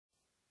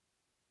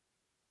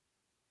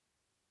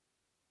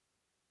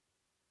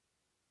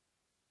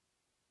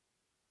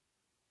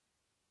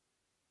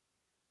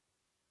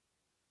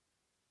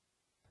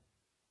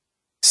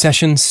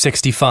Session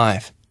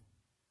 65,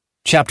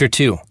 Chapter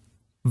 2,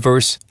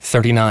 Verse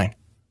 39.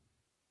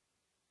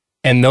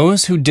 And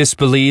those who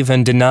disbelieve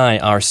and deny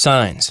our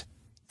signs,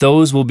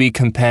 those will be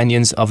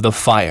companions of the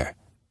fire.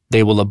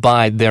 They will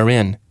abide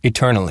therein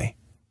eternally.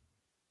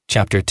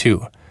 Chapter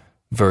 2,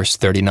 Verse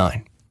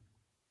 39.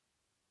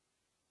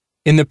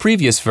 In the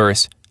previous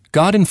verse,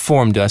 God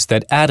informed us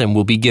that Adam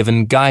will be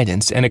given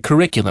guidance and a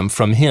curriculum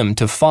from him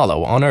to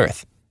follow on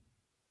earth.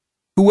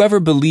 Whoever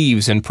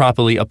believes and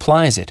properly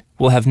applies it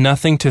will have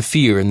nothing to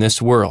fear in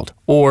this world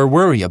or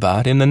worry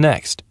about in the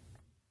next.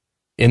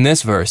 In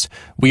this verse,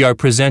 we are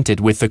presented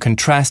with the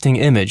contrasting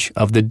image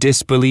of the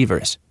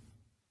disbelievers.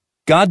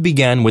 God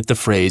began with the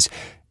phrase,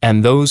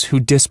 "and those who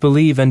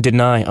disbelieve and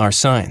deny our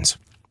signs."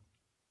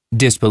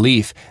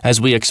 Disbelief, as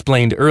we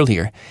explained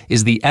earlier,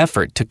 is the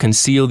effort to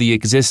conceal the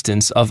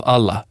existence of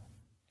Allah,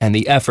 and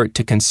the effort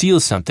to conceal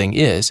something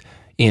is,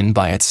 in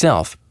by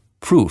itself,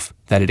 proof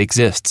that it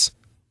exists.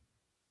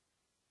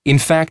 In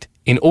fact,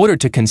 in order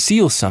to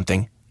conceal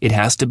something, it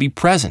has to be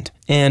present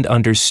and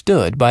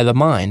understood by the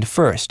mind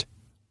first.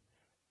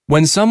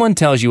 When someone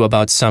tells you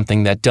about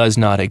something that does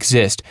not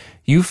exist,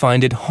 you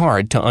find it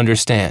hard to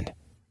understand.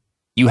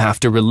 You have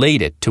to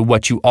relate it to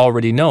what you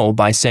already know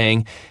by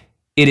saying,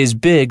 "It is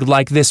big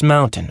like this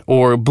mountain,"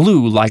 or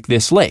 "blue like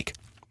this lake,"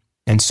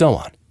 and so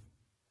on.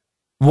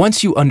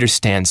 Once you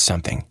understand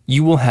something,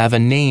 you will have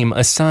a name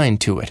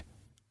assigned to it.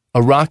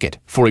 A rocket,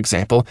 for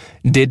example,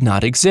 did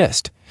not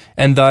exist,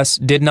 and thus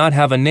did not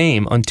have a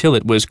name until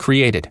it was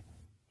created.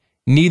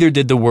 Neither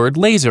did the word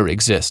laser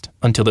exist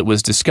until it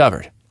was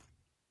discovered.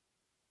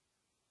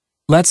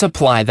 Let's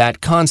apply that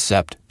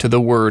concept to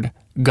the word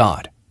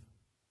God.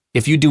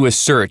 If you do a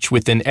search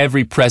within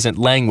every present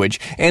language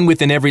and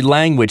within every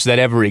language that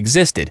ever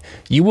existed,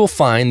 you will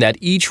find that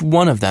each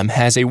one of them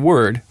has a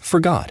word for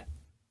God.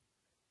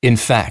 In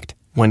fact,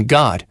 when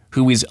God,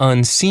 who is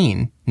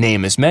unseen,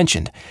 name is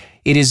mentioned,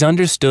 it is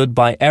understood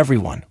by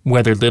everyone,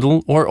 whether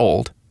little or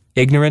old,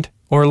 ignorant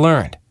or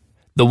learned,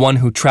 the one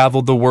who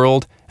traveled the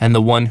world and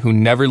the one who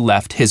never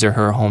left his or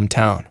her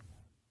hometown.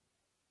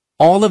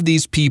 All of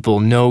these people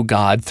know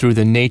God through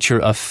the nature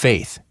of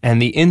faith and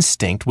the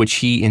instinct which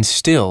He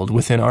instilled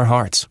within our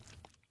hearts.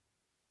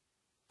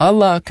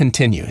 Allah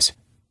continues,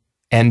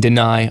 "and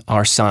deny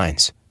our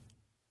signs."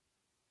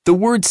 The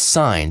word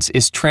signs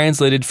is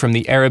translated from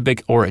the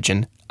Arabic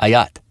origin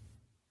ayat.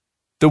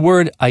 The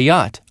word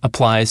ayat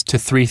applies to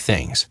three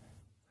things.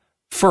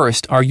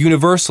 First are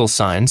universal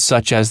signs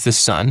such as the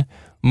sun,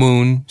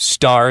 moon,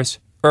 stars,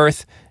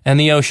 earth, and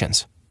the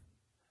oceans.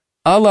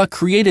 Allah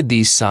created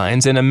these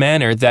signs in a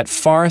manner that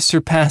far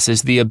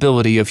surpasses the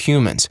ability of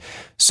humans,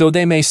 so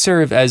they may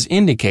serve as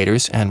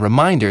indicators and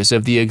reminders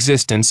of the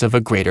existence of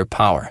a greater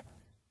power.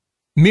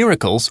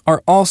 Miracles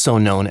are also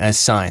known as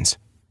signs.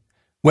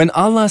 When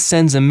Allah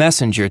sends a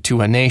messenger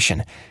to a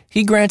nation,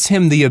 He grants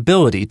him the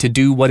ability to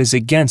do what is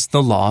against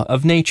the law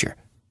of nature.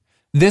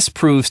 This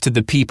proves to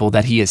the people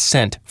that he is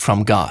sent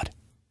from God.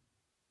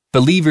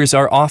 Believers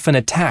are often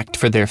attacked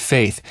for their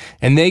faith,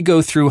 and they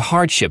go through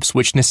hardships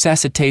which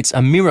necessitates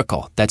a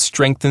miracle that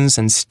strengthens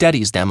and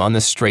steadies them on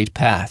the straight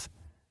path.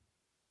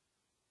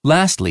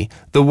 Lastly,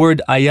 the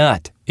word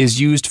ayat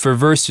is used for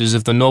verses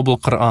of the noble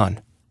Quran.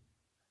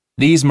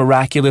 These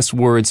miraculous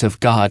words of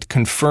God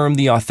confirm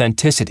the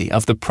authenticity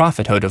of the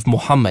prophethood of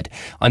Muhammad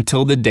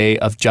until the day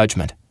of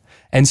judgment,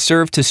 and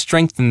serve to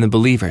strengthen the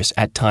believers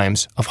at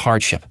times of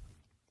hardship.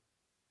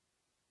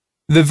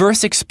 The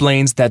verse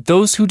explains that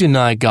those who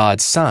deny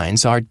God's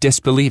signs are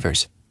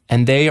disbelievers,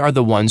 and they are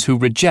the ones who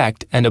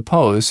reject and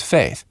oppose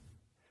faith.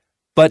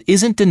 But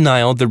isn't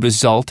denial the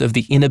result of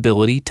the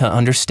inability to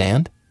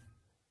understand?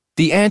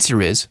 The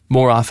answer is,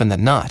 more often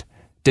than not,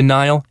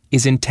 denial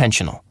is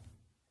intentional.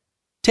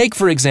 Take,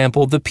 for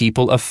example, the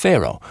people of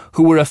Pharaoh,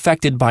 who were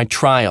affected by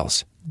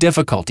trials,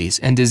 difficulties,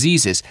 and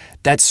diseases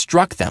that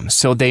struck them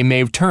so they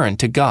may turn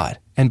to God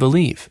and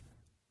believe.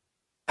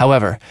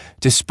 However,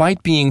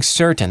 despite being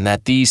certain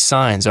that these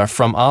signs are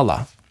from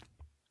Allah,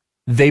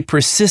 they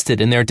persisted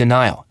in their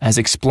denial, as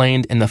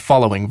explained in the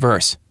following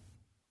verse.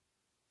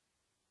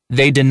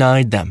 They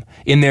denied them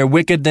in their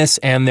wickedness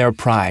and their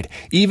pride,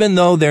 even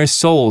though their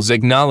souls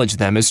acknowledged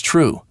them as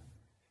true.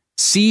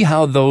 See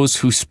how those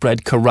who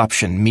spread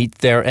corruption meet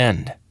their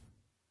end.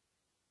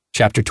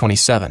 Chapter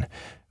 27,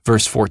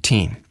 verse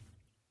 14.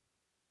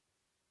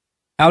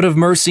 Out of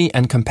mercy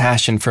and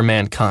compassion for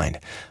mankind,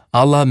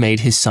 Allah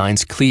made His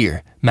signs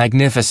clear,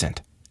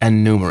 magnificent,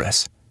 and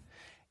numerous.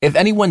 If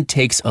anyone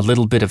takes a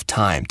little bit of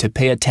time to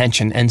pay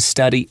attention and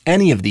study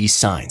any of these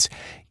signs,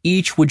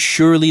 each would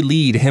surely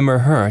lead him or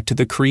her to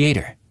the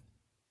Creator.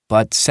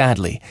 But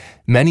sadly,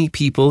 many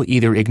people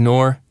either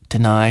ignore,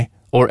 deny,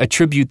 or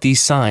attribute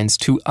these signs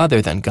to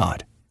other than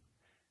God.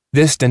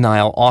 This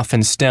denial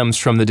often stems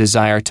from the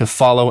desire to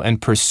follow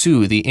and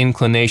pursue the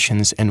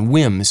inclinations and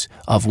whims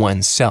of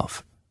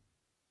oneself.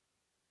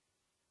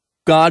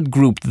 God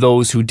grouped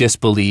those who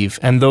disbelieve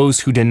and those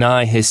who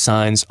deny His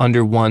signs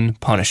under one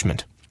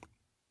punishment.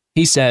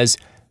 He says,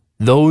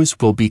 "Those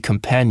will be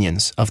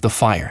companions of the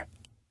fire."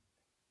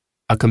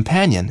 A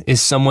companion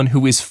is someone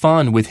who is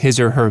fond with his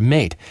or her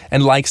mate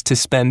and likes to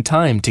spend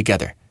time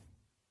together.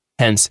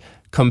 Hence,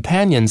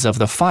 companions of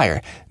the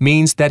fire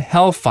means that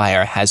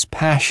hellfire has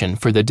passion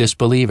for the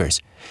disbelievers.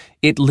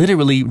 It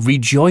literally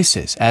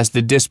rejoices as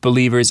the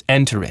disbelievers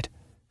enter it,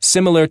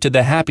 similar to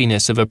the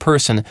happiness of a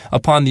person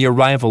upon the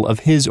arrival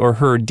of his or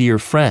her dear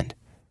friend.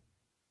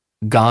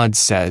 God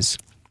says,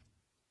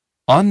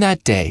 "On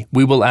that day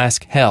we will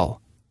ask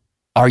hell,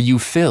 'Are you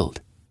filled?'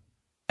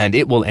 And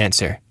it will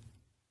answer,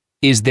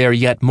 'Is there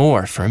yet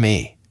more for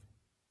me?'"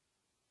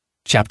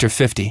 Chapter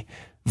 50,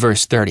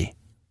 verse 30.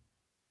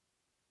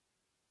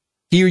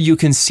 Here you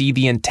can see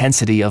the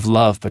intensity of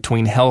love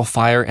between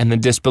hellfire and the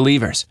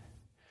disbelievers.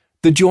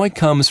 The joy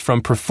comes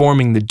from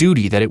performing the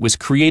duty that it was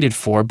created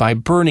for by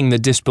burning the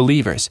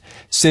disbelievers,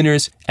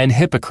 sinners, and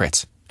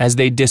hypocrites as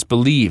they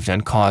disbelieved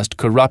and caused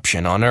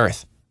corruption on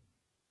earth.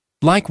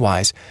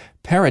 Likewise,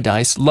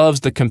 Paradise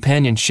loves the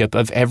companionship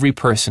of every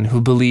person who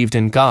believed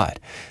in God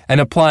and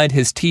applied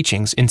His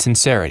teachings in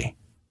sincerity.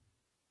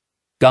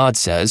 God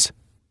says,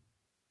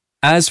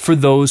 "As for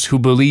those who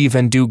believe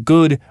and do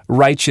good,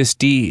 righteous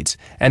deeds,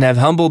 and have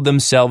humbled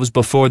themselves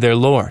before their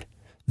Lord,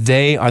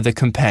 they are the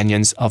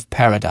companions of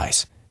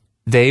Paradise.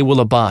 They will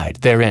abide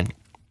therein."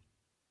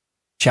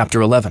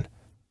 Chapter 11,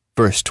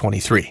 verse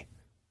 23.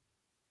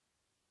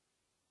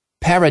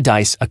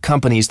 Paradise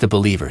accompanies the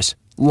believers,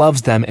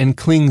 loves them and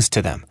clings to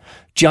them,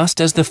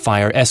 just as the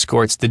fire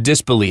escorts the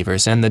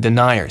disbelievers and the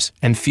deniers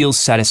and feels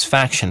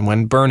satisfaction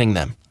when burning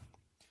them.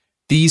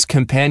 These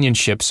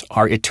companionships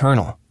are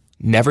eternal,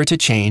 never to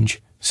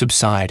change,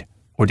 subside,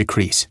 or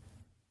decrease.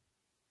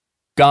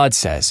 God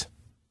says,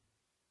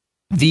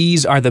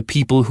 "These are the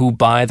people who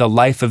buy the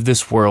life of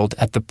this world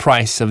at the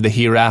price of the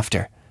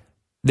hereafter.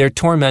 Their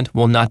torment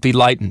will not be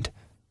lightened,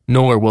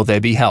 nor will they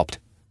be helped."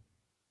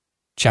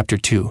 Chapter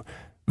 2,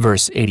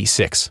 verse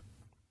 86.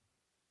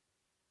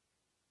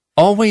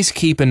 Always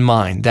keep in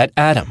mind that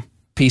Adam,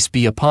 peace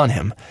be upon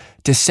him,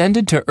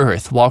 descended to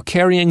earth while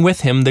carrying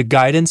with him the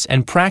guidance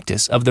and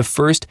practice of the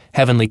first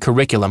heavenly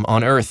curriculum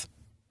on earth.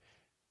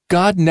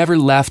 God never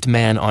left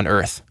man on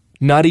earth,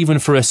 not even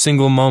for a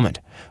single moment,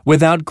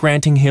 without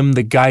granting him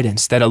the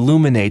guidance that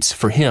illuminates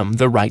for him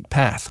the right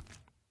path.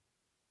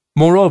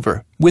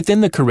 Moreover,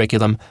 within the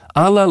curriculum,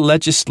 Allah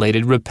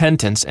legislated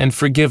repentance and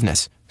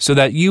forgiveness so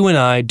that you and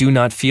I do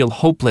not feel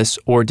hopeless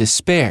or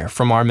despair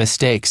from our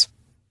mistakes.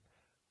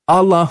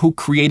 Allah who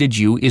created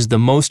you is the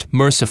most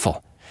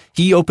merciful.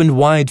 He opened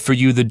wide for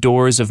you the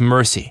doors of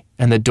mercy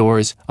and the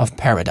doors of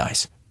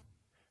paradise.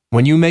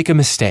 When you make a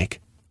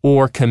mistake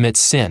or commit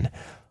sin,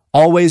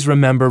 always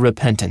remember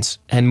repentance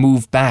and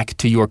move back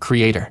to your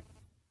Creator.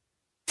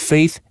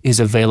 Faith is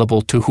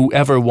available to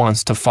whoever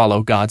wants to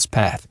follow God's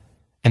path,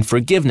 and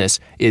forgiveness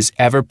is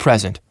ever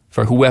present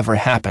for whoever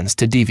happens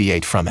to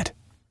deviate from it.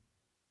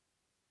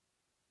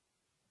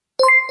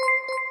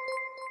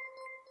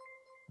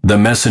 The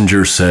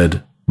messenger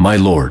said, "My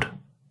Lord,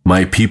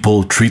 my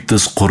people treat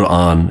this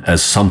Quran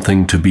as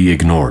something to be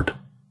ignored."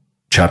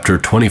 Chapter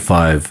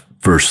 25,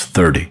 verse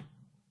 30.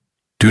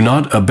 Do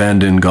not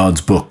abandon God's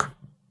book.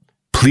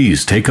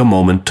 Please take a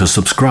moment to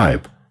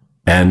subscribe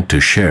and to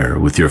share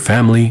with your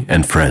family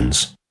and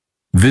friends.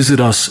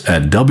 Visit us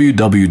at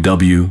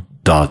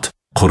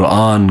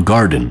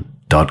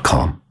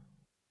www.QURANGARDEN.com.